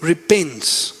whoever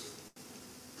repents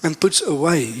and puts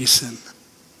away his sin,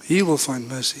 he will find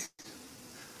mercy.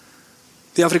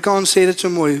 Die Afrikaans sê dit so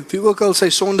mooi, wie ook al sy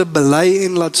sonde bely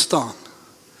en laat staan,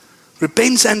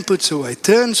 repents and puts away,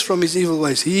 turns from his evil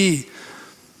ways, he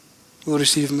will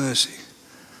receive mercy.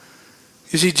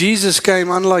 You see, Jesus came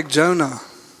unlike Jonah.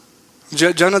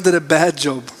 Jonah did a bad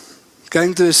job,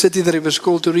 going to a city that he was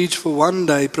called to reach for one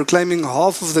day, proclaiming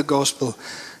half of the gospel,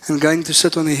 and going to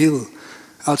sit on a hill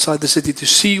outside the city to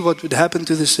see what would happen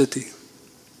to the city.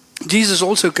 Jesus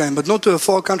also came, but not to a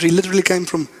far country. He literally came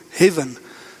from heaven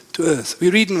to earth. We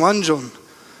read in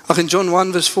John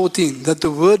 1 verse 14, that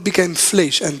the Word became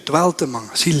flesh and dwelt among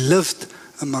us. He lived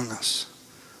among us.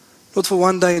 Not for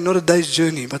one day, not a day's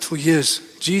journey, but for years.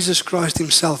 Jesus Christ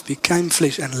Himself became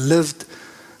flesh and lived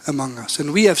among us.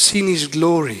 And we have seen His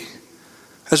glory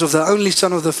as of the only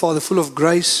Son of the Father, full of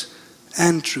grace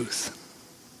and truth.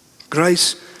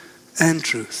 Grace and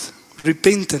truth.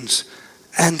 Repentance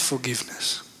and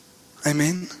forgiveness.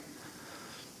 Amen.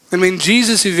 And when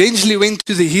Jesus eventually went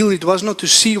to the hill, it was not to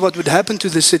see what would happen to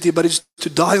the city, but it's to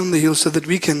die on the hill so that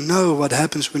we can know what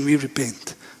happens when we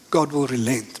repent. God will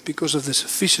relent because of the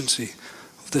sufficiency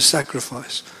of the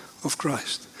sacrifice of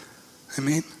Christ.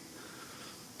 Amen.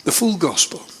 The full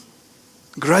gospel.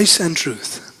 Grace and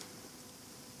truth.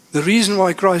 The reason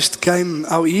why Christ came,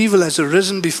 our evil has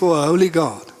arisen before a holy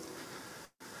God,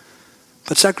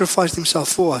 but sacrificed Himself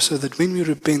for us so that when we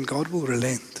repent, God will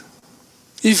relent.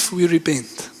 If we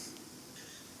repent.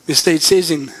 It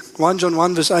says in 1 John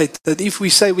 1 verse 8 that if we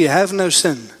say we have no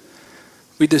sin,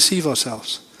 we deceive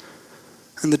ourselves.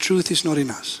 And the truth is not in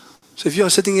us. So if you are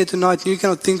sitting here tonight and you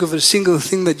cannot think of a single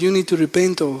thing that you need to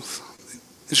repent of,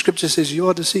 the scripture says you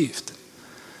are deceived.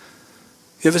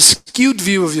 You have a skewed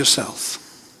view of yourself.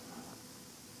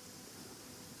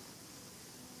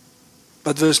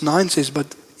 But verse 9 says,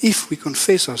 but if we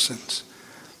confess our sins,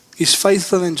 He's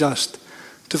faithful and just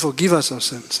to forgive us our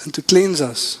sins and to cleanse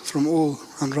us from all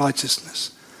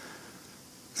unrighteousness.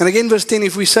 And again, verse 10,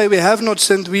 if we say we have not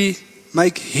sinned, we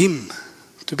make Him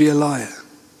to be a liar.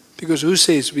 Because who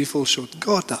says we fall short?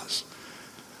 God does,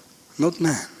 not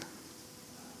man.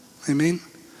 Amen?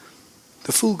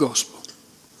 The full gospel.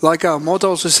 Like our motto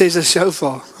also says as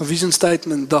shofar, a vision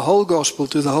statement, the whole gospel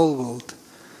to the whole world.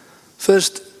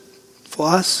 First for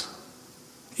us,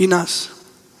 in us,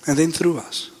 and then through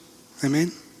us.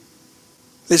 Amen?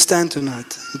 Let's stand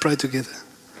tonight and pray together.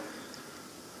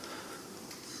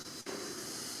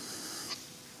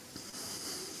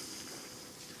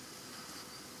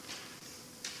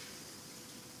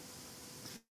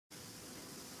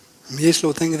 Yes,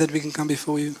 Lord, thank you that we can come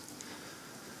before you.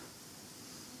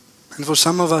 And for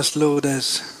some of us, Lord,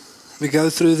 as we go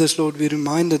through this, Lord, we're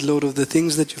reminded, Lord, of the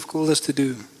things that you've called us to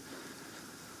do.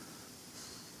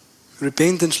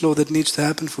 Repentance, Lord, that needs to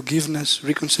happen, forgiveness,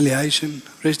 reconciliation,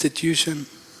 restitution.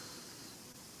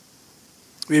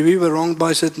 Where we were wronged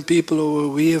by certain people or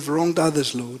we have wronged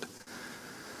others, Lord.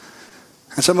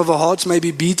 And some of our hearts may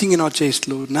be beating in our chest,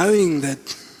 Lord, knowing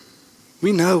that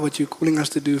we know what you're calling us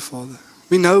to do, Father.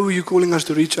 We know who you're calling us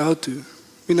to reach out to.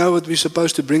 We know what we're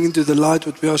supposed to bring into the light,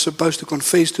 what we are supposed to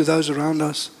confess to those around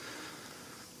us.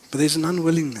 But there's an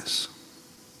unwillingness.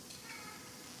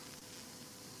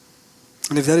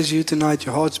 And if that is you tonight,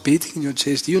 your heart's beating in your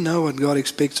chest, you know what God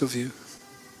expects of you,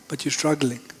 but you're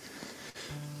struggling.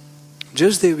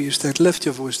 Just there where you stand, lift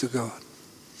your voice to God.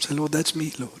 Say, Lord, that's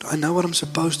me, Lord. I know what I'm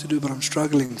supposed to do, but I'm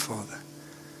struggling, Father.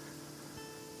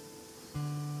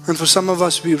 And for some of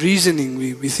us, we're reasoning,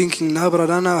 we're thinking, no, but I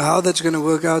don't know how that's going to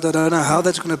work out. I don't know how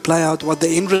that's going to play out, what the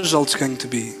end result's going to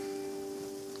be.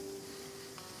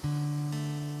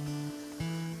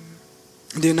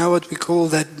 Do you know what we call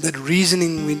that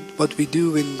reasoning, what we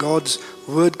do when God's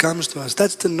word comes to us?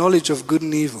 That's the knowledge of good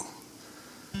and evil.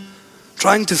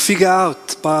 Trying to figure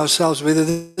out by ourselves whether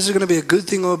this is going to be a good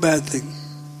thing or a bad thing.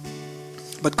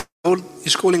 But God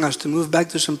is calling us to move back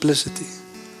to simplicity.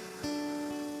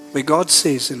 Where God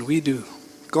says and we do.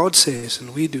 God says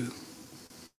and we do.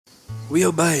 We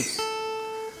obey.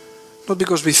 Not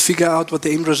because we figure out what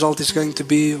the end result is going to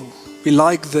be or we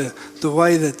like the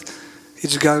way that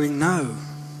it's going, no.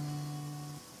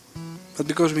 But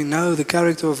because we know the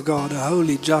character of God, a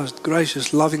holy, just,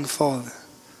 gracious, loving Father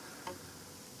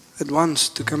that wants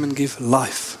to come and give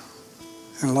life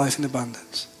and life in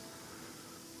abundance.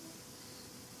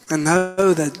 And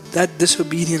know that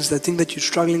disobedience, that thing that you're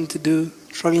struggling to do,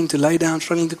 struggling to lay down,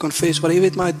 struggling to confess, whatever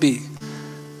it might be,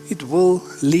 it will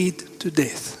lead to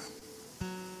death.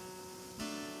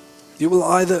 You will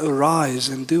either arise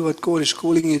and do what God is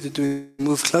calling you to do,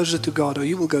 move closer to God, or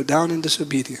you will go down in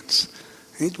disobedience.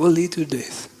 And it will lead to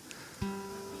death.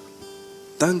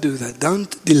 Don't do that.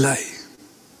 Don't delay.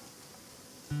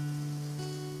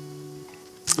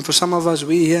 And for some of us,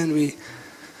 we're here and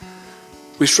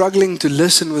we're struggling to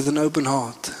listen with an open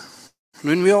heart. And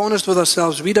when we are honest with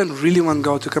ourselves, we don't really want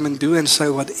God to come and do and say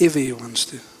whatever He wants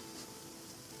to.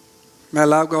 May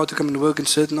allow God to come and work in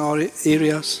certain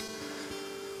areas,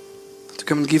 to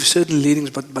come and give certain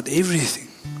leadings, but everything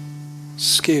is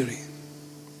scary.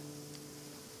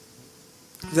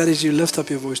 If that is you, lift up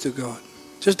your voice to God.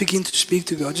 Just begin to speak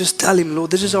to God. Just tell Him, Lord,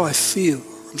 this is how I feel.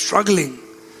 I'm struggling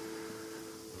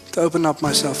to open up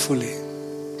myself fully.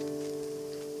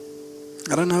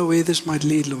 I don't know where this might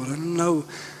lead, Lord. I don't know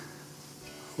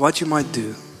what you might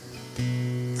do.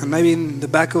 And maybe in the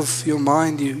back of your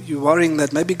mind, you're worrying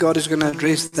that maybe God is going to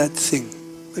address that thing.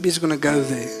 Maybe He's going to go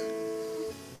there.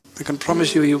 I can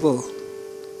promise you He will.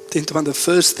 Think about the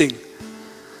first thing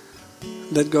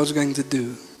that God's going to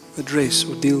do, address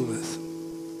or deal with.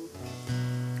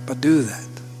 But do that.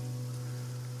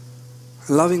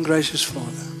 A loving, gracious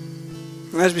Father.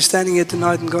 And as we're standing here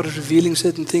tonight and God is revealing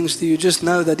certain things to you, just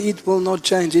know that it will not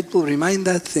change. It will remain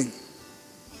that thing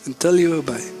until you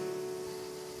obey.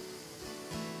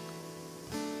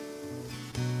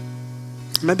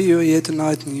 Maybe you're here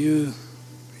tonight and you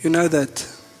know that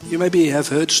you maybe have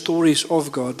heard stories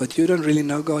of God, but you don't really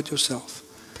know God yourself.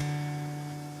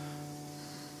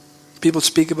 People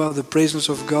speak about the presence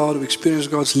of God or experience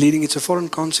God's leading. It's a foreign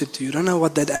concept to you. You don't know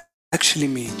what that actually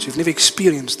means. You've never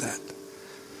experienced that.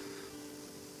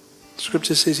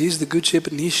 Scripture says He's the good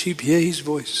shepherd and His sheep hear His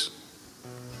voice.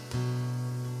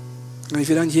 And if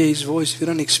you don't hear His voice, if you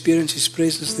don't experience His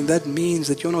presence, then that means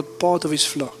that you're not part of His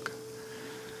flock.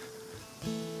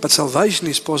 But salvation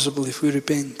is possible if we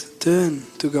repent. Turn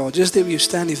to God. Just there where you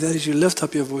stand, if that is you, lift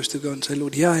up your voice to God and say,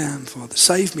 Lord, here I am, Father.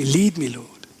 Save me, lead me, Lord.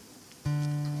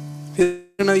 If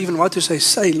you don't know even what to say,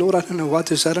 say, Lord, I don't know what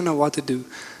to say, I don't know what to do.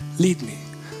 Lead me.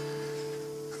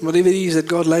 Whatever it is that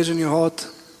God lays on your heart,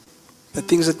 the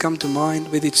things that come to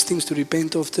mind, whether it's things to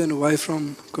repent of, turn away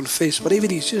from, confess, whatever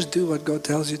it is, just do what God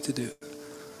tells you to do.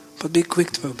 But be quick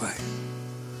to obey.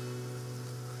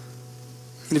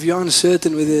 And if you're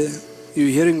uncertain whether you're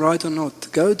hearing right or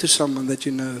not, go to someone that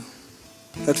you know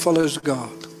that follows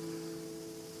God.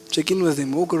 Check in with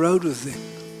them, walk a road with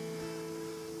them.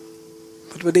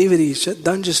 But whatever it is,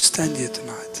 don't just stand here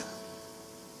tonight.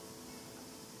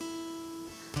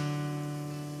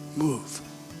 Move.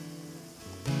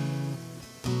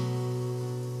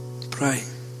 Pray.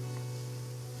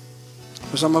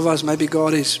 For some of us, maybe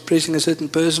God is pressing a certain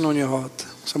person on your heart,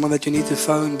 someone that you need to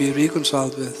phone, be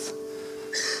reconciled with.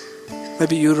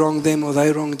 Maybe you wronged them or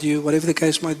they wronged you, whatever the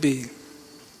case might be.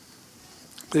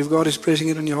 But if God is pressing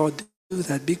it on your heart, do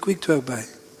that. Be quick to obey.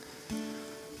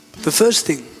 The first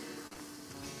thing,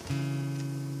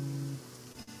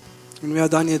 when we are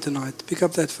done here tonight, pick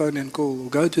up that phone and call, or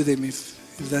go to them if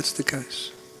that's the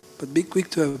case. But be quick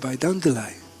to obey. Don't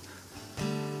delay.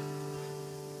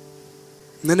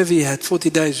 Nineveh had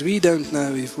 40 days. We don't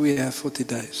know if we have 40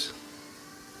 days.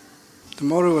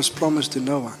 Tomorrow was promised to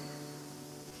no one.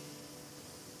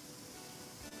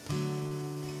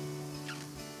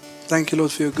 Thank you,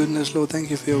 Lord, for your goodness, Lord.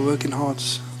 Thank you for your work in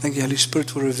hearts. Thank you, Holy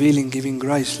Spirit, for revealing, giving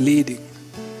grace, leading.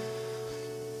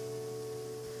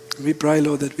 We pray,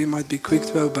 Lord, that we might be quick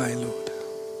to obey, Lord,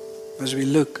 as we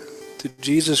look to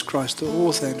Jesus Christ, the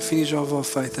author and finisher of our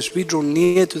faith, as we draw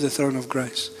near to the throne of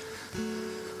grace,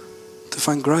 to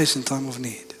find grace in time of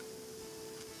need.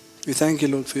 We thank you,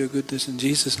 Lord, for your goodness in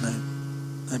Jesus'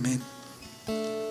 name. Amen.